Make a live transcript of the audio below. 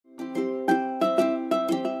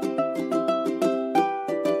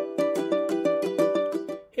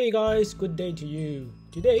Hey guys, good day to you.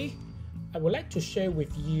 Today I would like to share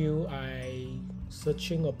with you I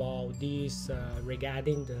searching about this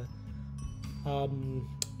regarding the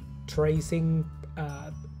tracing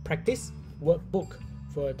practice workbook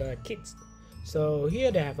for the kids. So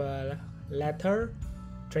here they have a letter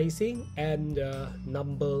tracing and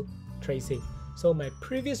number tracing. So my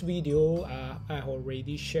previous video I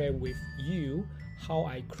already shared with you how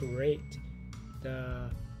I create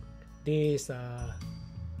this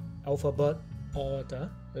alphabet or the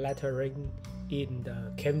lettering in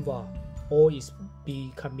the Canva, or is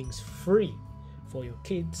becoming free for your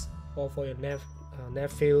kids or for your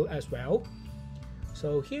nephew as well.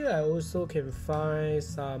 So here I also can find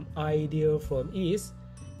some idea from it.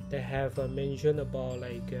 They have mentioned about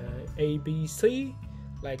like ABC,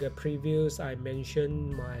 like a previous I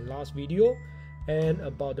mentioned my last video, and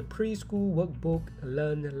about the preschool workbook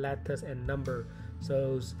learn letters and number.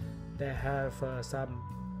 So they have some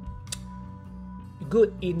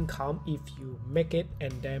good income if you make it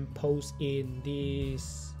and then post in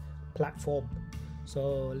this platform.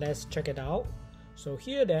 So let's check it out. So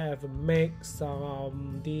here they have made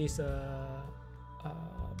some this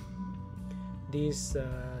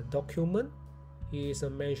document is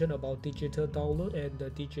mentioned about digital download, and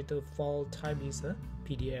the digital file type is a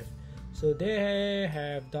PDF. So they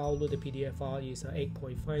have downloaded the PDF file is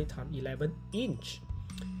 8.5 times 11 inch.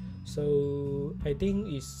 So I think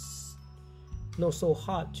it's not so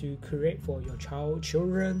hard to create for your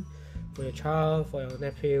children, for your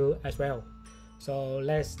nephew as well. So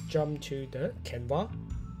let's jump to the Canva.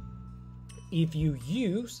 If you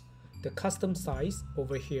use the custom size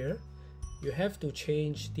over here, you have to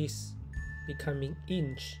change this becoming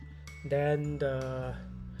inch. Then the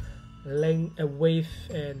length, width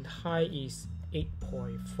and height is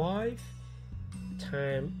 8.5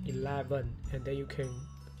 times 11, and then you can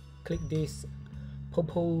click this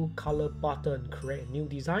purple color button, create a new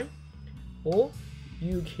design, or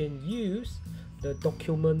you can use the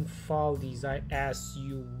document file design as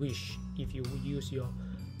you wish. If you use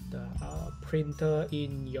the printer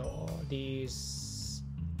in your this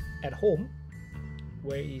at home,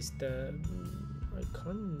 where is the I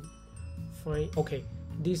can't find. Okay,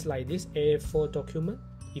 this like this A4 document,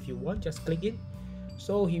 if you want just click it.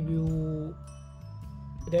 So he will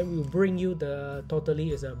bring you the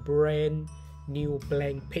totally is a brand new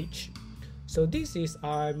blank page. So this is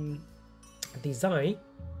design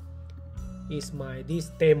is my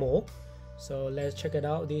this demo. So let's check it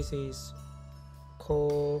out. This is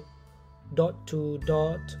called dot to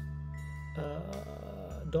dot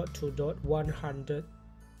 100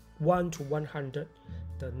 1 to 100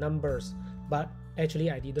 the numbers, but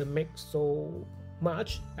actually I didn't make so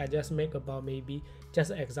much. I just make about maybe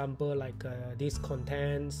just an example like this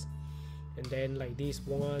contents, and then like this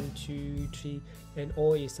 1 2 3, and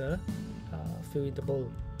all is fillable.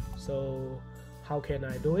 So how can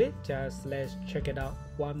I do it? Just let's check it out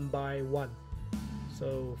one by one.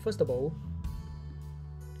 So first of all,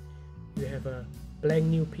 you have a blank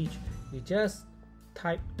new page. You just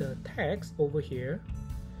type the text over here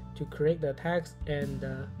to create the text and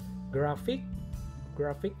the graphic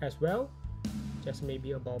as well. Just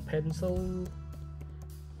maybe about pencil.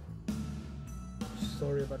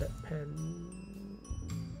 Sorry about that, pencil,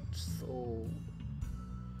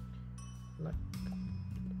 like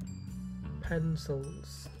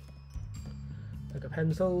pencils, like a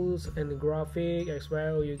pencils, and the graphic as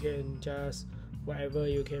well. You can just whatever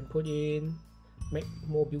you can put in, make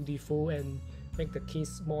more beautiful and make the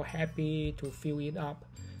kids more happy to fill it up.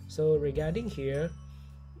 So regarding here,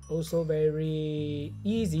 also very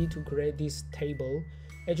easy to create this table.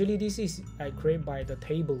 Actually this is I create by the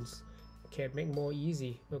tables, can make more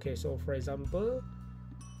easy. Okay, so for example,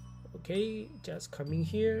 okay, just coming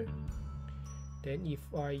here, then if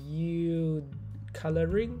I use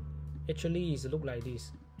coloring, actually it look like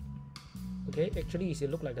this. Okay, actually it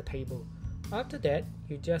look like a table. After that,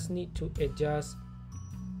 you just need to adjust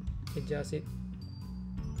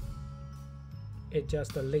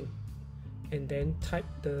the link, and then type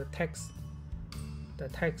the text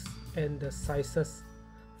and the sizes,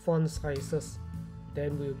 font sizes,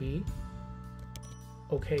 then will be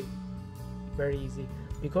okay. Very easy,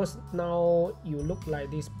 because now you look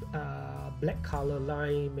like this black color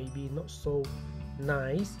line maybe not so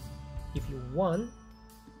nice. If you want,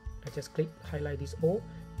 I just click highlight this all.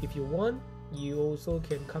 If you want, you also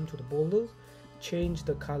can come to the borders, change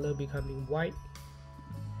the color becoming white,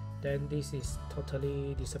 then this is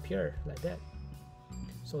totally disappear like that.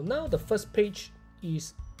 So now the first page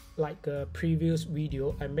is like a previous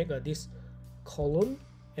video. I make this column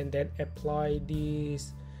and then apply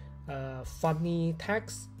this funny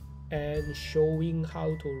text and showing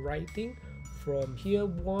how to writing from here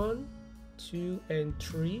 1, 2 and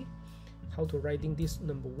 3, how to writing this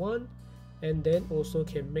number 1, and then also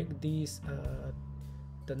can make this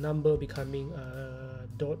the number becoming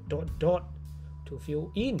dot dot dot to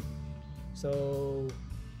fill in. So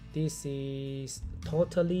this is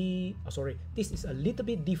totally this is a little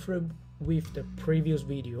bit different with the previous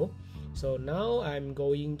video. So now I'm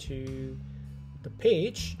going to the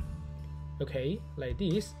page, okay, like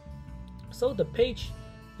this. So the page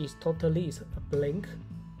is totally a blank,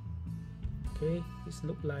 okay, it's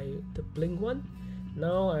look like the blank one.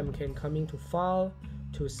 Now I can come into file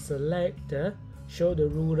to select the show the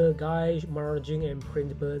ruler, guide, margin and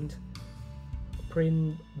print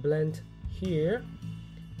blend here.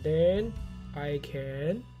 Then I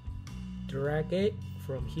can drag it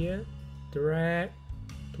from here, drag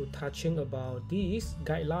to touching about this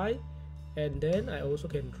guideline, and then I also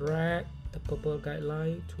can drag the purple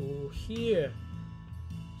guideline to here.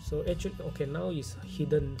 So actually, okay, now it's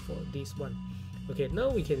hidden for this one. Okay, now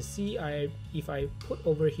we can see if I put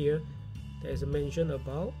over here, there's a mention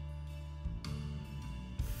about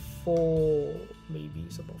 4, maybe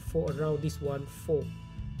it's about 4 around this one, 4,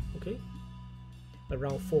 okay,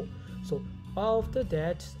 around 4. So after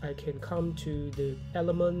that I can come to the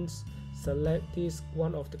elements, select this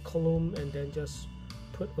one of the column and then just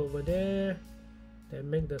put over there, then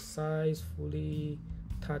make the size fully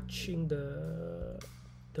touching the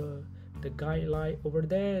guideline over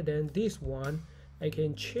there. Then this one I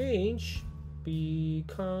can change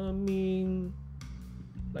becoming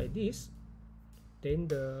like this. Then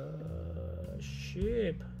the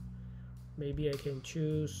shape, maybe I can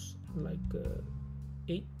choose like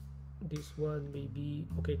 8, this one maybe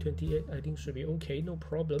okay, 28 I think should be okay, no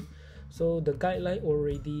problem. So the guideline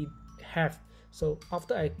already have. So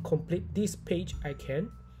after I complete this page, I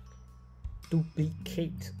can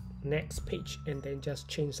duplicate next page and then just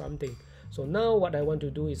change something. So now what I want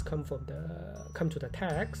to do is come to the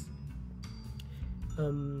text,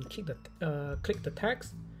 click the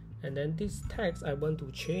text, and then this text I want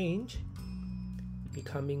to change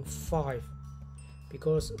becoming 5,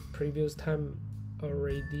 because previous time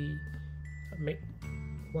already make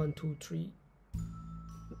 1, 2, 3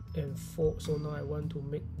 and 4. So now I want to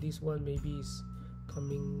make this one maybe is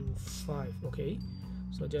coming 5. Okay,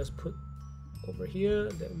 so just put over here,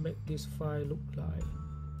 then make this 5 look like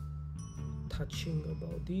touching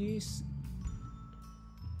about this.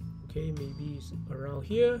 Okay, maybe it's around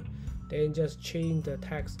here. Then just change the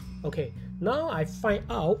text. Okay, now I find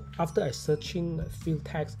out, after I searching a few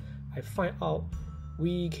text, I find out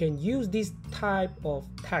we can use this type of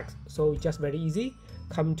text. So just very easy,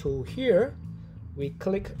 come to here, we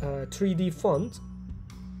click 3D font.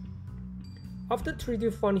 After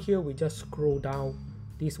 3D font here, we just scroll down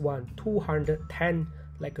this one, 210,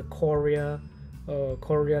 like a Korea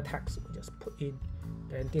text, we just put in,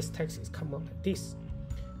 then this text is come out like this.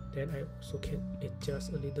 Then I also can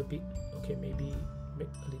adjust a little bit, okay, maybe make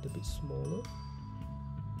a little bit smaller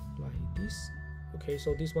like this. Okay,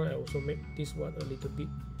 so this one I also make this one a little bit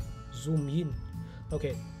zoom in.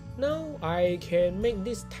 Okay, now I can make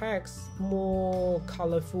this text more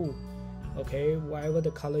colorful. Okay, whatever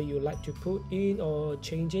the color you like to put in or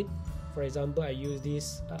change it. For example, I use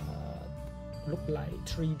this look like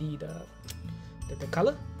 3D the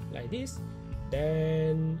color like this.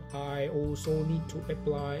 Then I also need to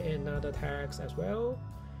apply another text as well.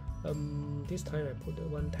 This time I put the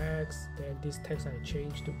one text, then this text I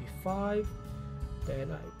change to be 5.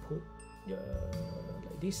 Then I put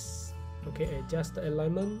like this. Okay, adjust the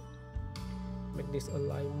alignment, make this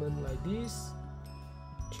alignment like this,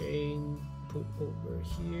 change, put over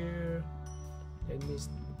here, and this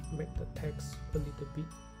make the text a little bit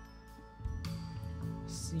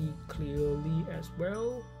see clearly as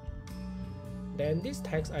well. Then this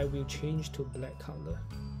text I will change to black color.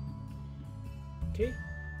 Okay,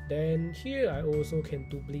 then here I also can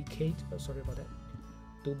duplicate, sorry about that,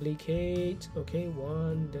 duplicate, okay,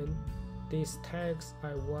 one. Then this text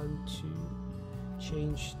I want to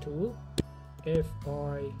change to FIVE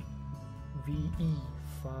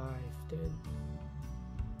 5. Then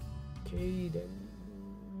okay, then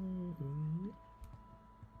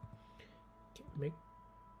make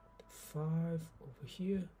the 5 over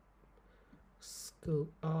here, scale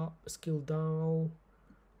up, scale down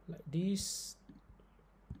like this.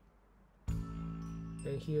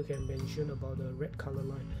 Then here can mention about the red color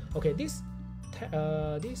line. Okay, this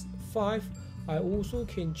 5 I also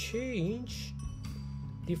can change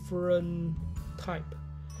different type,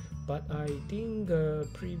 but I think the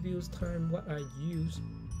previous time what I used,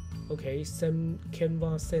 okay, some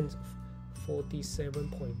Canva sent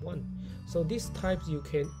 47.1. So these types you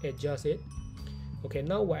can adjust it. Okay,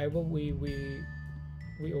 now whatever we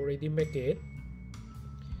already make it,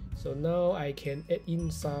 so now I can add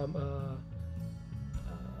in some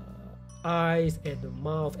eyes and the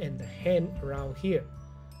mouth and the hand around here,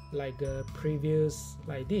 like previous,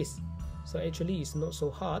 like this. So actually it's not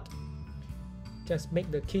so hard, just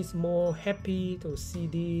make the kids more happy to see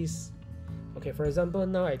this. Okay, for example,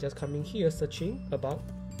 now I just come in here searching about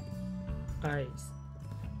eyes,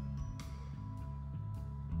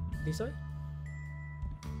 this side,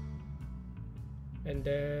 and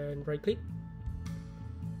then right click,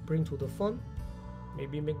 bring to the font,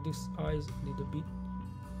 maybe make this eyes a little bit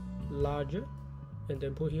larger, and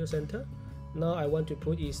then put here center. Now I want to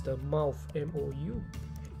put is the mouth,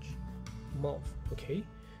 M-O-U-H, mouth. Okay,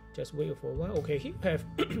 just wait for a while. Okay, here I have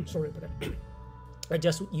sorry about that. I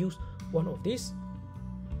just use one of this,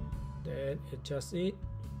 then adjust it,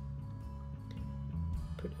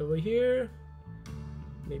 put over here.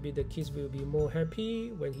 Maybe the kids will be more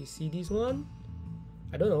happy when he see this one.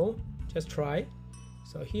 I don't know, just try.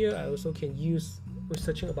 So here I also can use, we're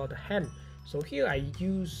searching about the hand. So here I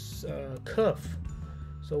use curve.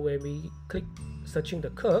 So when we click searching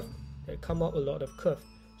the curve, there come out a lot of curve.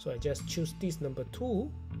 So I just choose this number 2.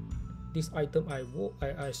 This item I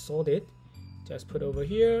saw it. Just put over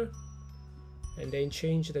here, and then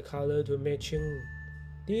change the color to matching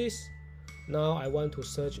this. Now I want to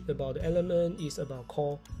search about the element is about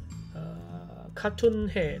called cartoon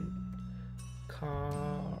hand.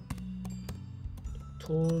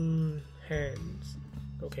 Cartoon hands.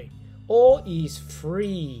 Okay. All is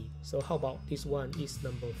free. So how about this one is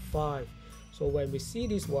number 5. So when we see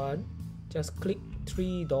this one, just click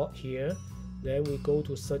 3 dot here, then we go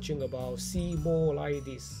to searching about see more like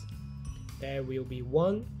this. There will be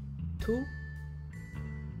 1, 2,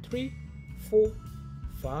 3, 4,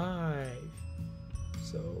 5.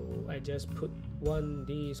 So I just put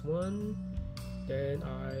this one, then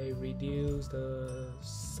I reduce the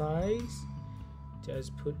size,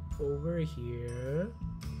 just put over here,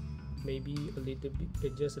 maybe a little bit,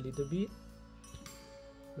 adjust a little bit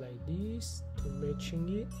like this to matching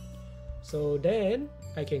it. So then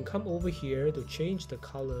I can come over here to change the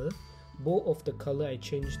color. Both of the color I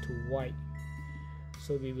change to white,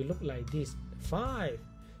 so we will look like this. 5.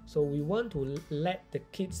 So we want to let the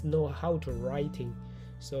kids know how to writing,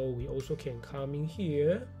 so we also can come in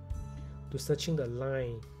here to searching the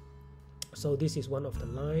line. So this is one of the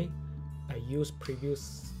line I used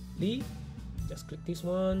previously. Just click this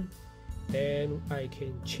one, then I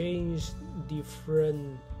can change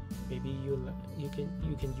different. Maybe you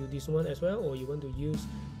can use this one as well, or you want to use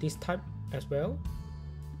this type as well.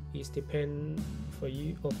 It depends for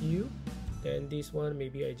you. Then this one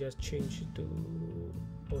maybe I just change to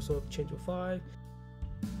also change to 5.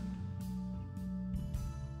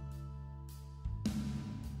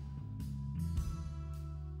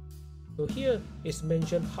 So here it's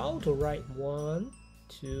mentioned how to write 1,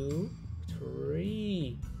 2,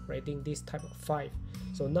 3, writing this type of 5.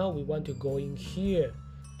 So now we want to go in here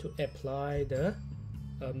to apply the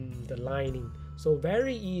lining. So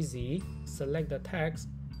very easy. Select the text,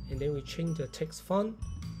 and then we change the text font.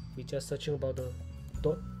 We just searching about the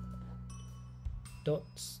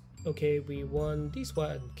dots. Okay, we want this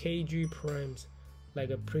one KG primes, like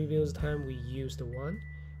a previous time we used the one.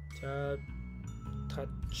 Just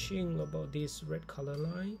touching about this red color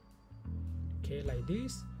line. Okay, like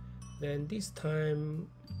this. Then this time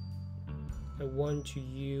I want to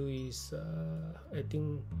use I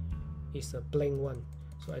think it's a blank one,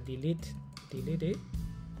 so I delete it,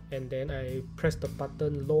 and then I press the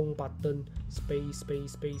button, long button, space,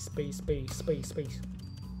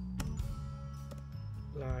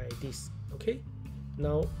 like this. Okay,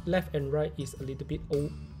 now left and right is a little bit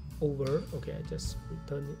over. Okay, I just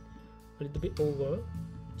return it a little bit over,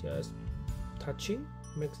 just touching,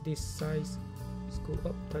 makes this size go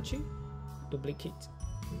up, touching, duplicate,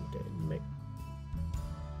 and then make.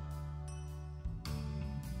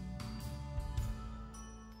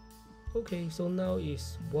 Okay, so now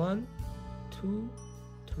is 1, 2,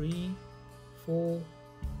 3, 4,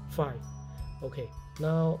 5. Okay,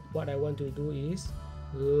 now what I want to do is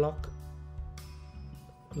lock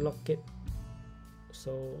it,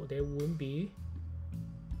 so there won't be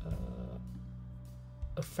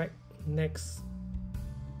affect next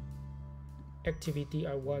activity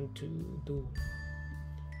I want to do.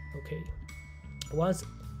 Okay, once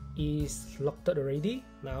is locked already,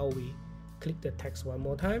 now we click the text one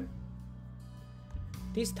more time.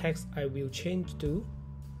 This text I will change to,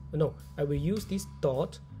 no, I will use this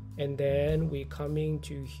dot, and then we coming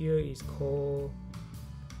to here is called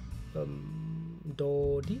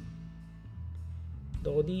Dodi.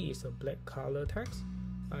 Dodi is a black color text.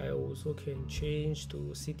 I also can change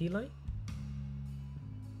to CD line.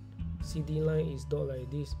 CD line is dot like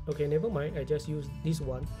this. Okay, never mind, I just use this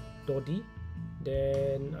one, Dodi.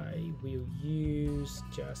 Then I will use,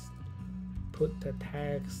 just put the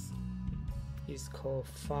text is called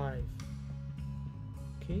 5.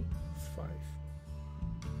 Okay, 5.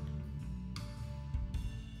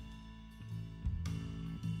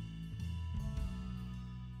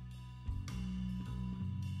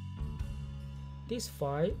 This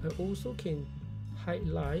 5 I also can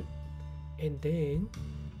highlight, and then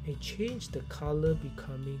I change the color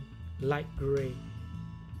becoming light gray,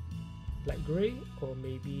 or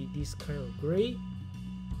maybe this kind of gray,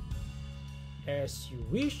 as you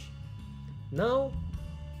wish. Now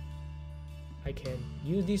I can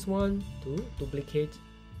use this one to duplicate,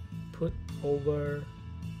 put over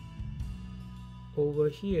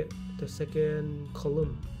here, the second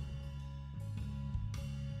column.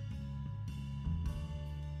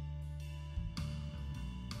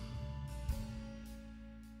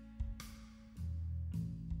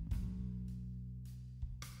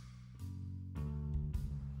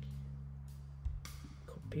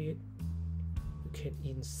 It, you can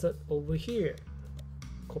insert over here,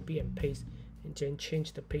 copy and paste, and then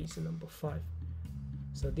change the page number 5.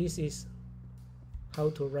 So this is how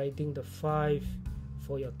to writing the 5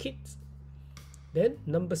 for your kids. Then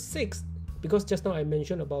number 6, because just now I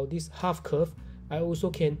mentioned about this half curve, I also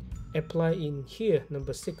can apply in here,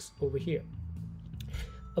 number 6 over here.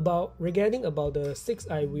 Regarding about the 6,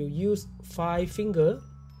 I will use 5 finger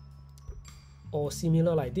or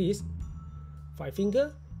similar like this, 5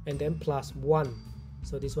 finger and then plus 1,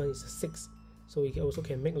 so this one is 6. So we also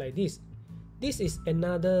can make like this. This is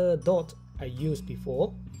another dot I used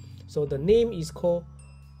before, so the name is called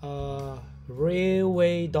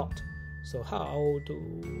railway dot. So how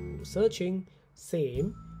to searching?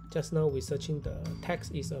 Same, just now we searching the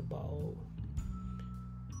text is about,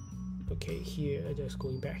 okay, here just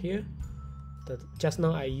going back here, just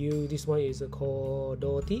now I use this one is called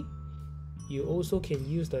Doti. You also can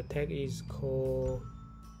use the tag is called,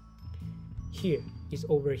 here is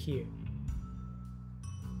over here,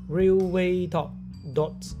 railway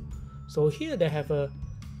dots. So here they have a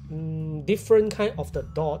different kind of the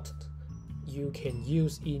dot you can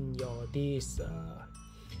use in your this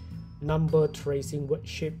number tracing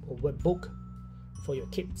worksheet or workbook for your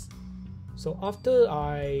kids. So after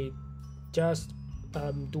I just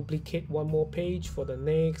duplicate one more page for the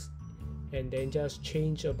next, and then just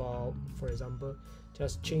change about, for example,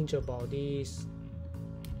 just change about this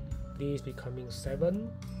becoming 7,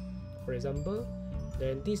 for example.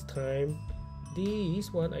 Then this time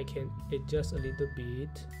this one I can adjust a little bit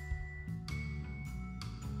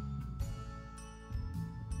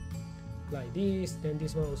like this. Then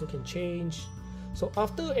this one also can change. So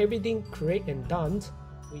after everything create and done,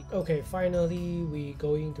 finally we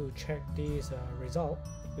going to check this result.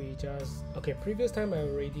 We just, previous time I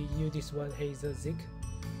already used this one, Hazel Zig,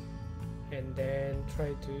 and then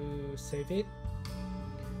try to save it,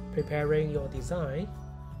 preparing your design.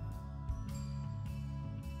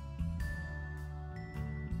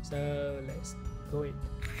 So let's go it.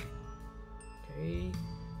 Okay,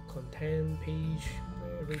 content page,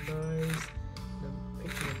 very nice.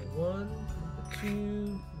 Page number 1, number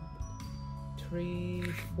 2, 3,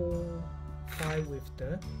 4, 5 with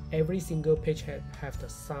the every single page have the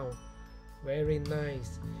sound, very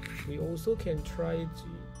nice. We also can try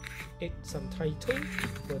to add some title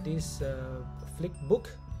for this flip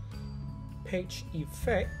book, page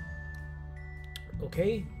effect,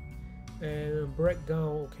 okay, and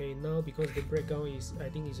breakdown. Okay, now because the breakdown is, I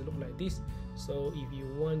think, is look like this. So if you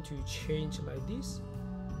want to change like this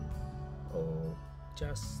or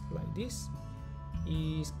just like this,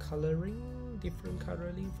 is coloring, different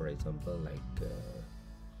coloring, for example like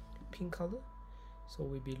pink color, so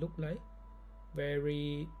will be look like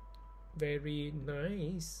very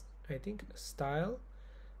nice. I think style.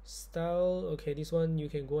 Okay, this one you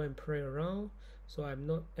can go and play around, so I'm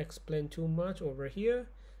not explain too much over here.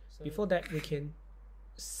 So before that, we can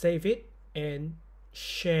save it and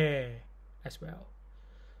share as well.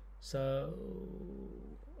 So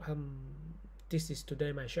this is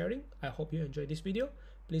today my sharing. I hope you enjoyed this video.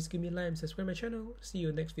 Please give me a like and subscribe my channel. See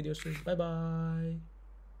you next video soon. Bye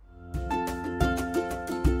bye.